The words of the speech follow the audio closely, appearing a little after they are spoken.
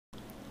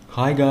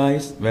Hi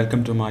guys,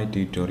 welcome to my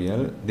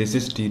tutorial. This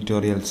is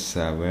tutorial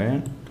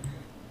 7.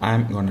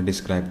 I'm going to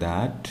describe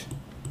that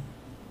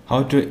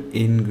how to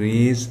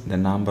increase the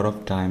number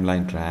of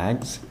timeline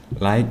tracks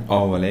like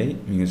overlay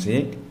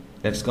music.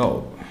 Let's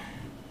go.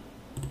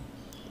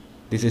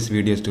 This is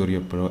Video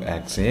Studio Pro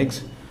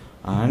X6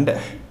 and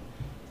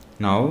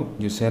now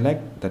you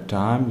select the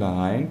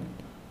timeline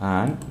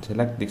and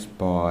select this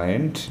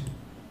point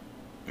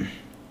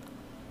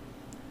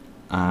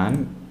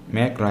and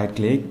make right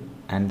click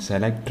and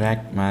select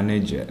track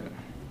manager.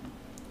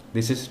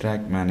 This is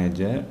track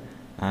manager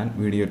and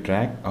video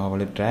track,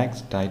 overlay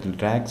tracks, title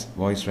tracks,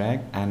 voice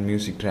track and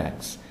music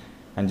tracks,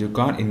 and you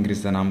can't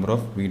increase the number of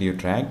video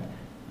track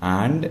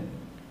and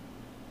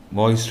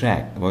voice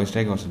track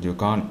also you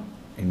can't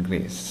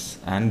increase.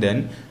 And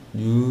then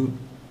you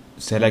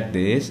select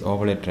this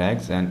overlay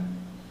tracks and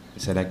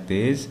select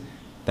this.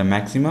 The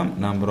maximum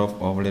number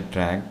of overlay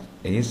tracks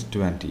is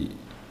 20.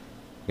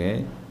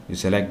 Okay, you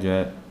select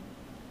your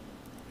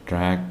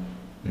track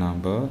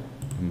number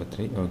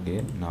 3.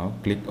 Okay, now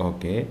click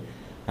OK,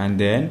 and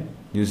then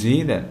you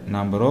see the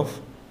number of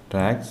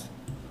tracks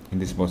in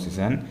this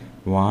position: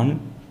 1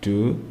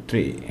 2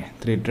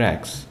 3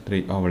 tracks,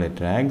 3 overlay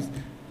tracks.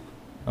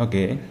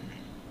 Okay,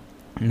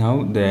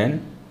 now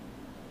then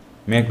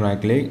make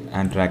right click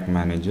and track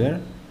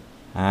manager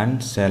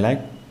and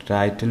select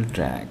title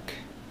track.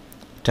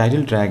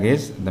 Title track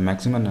is the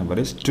maximum number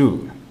is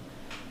 2,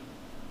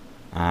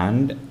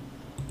 and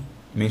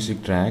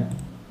music track,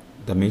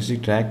 the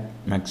music track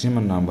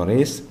maximum number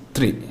is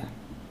 3.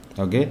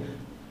 Okay,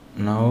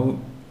 now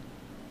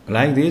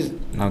like this,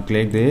 now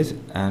click this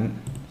and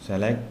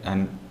select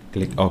and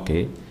click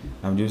OK.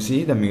 Now you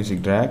see the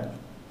music track,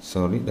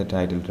 the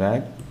title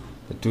track,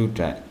 the two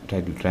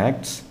title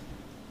tracks,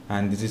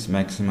 and this is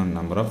maximum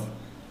number of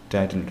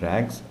title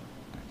tracks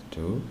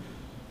 2.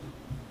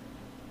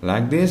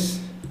 Like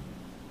this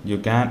you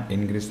can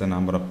increase the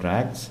number of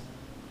tracks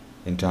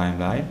in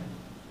timeline.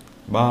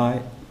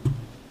 Bye.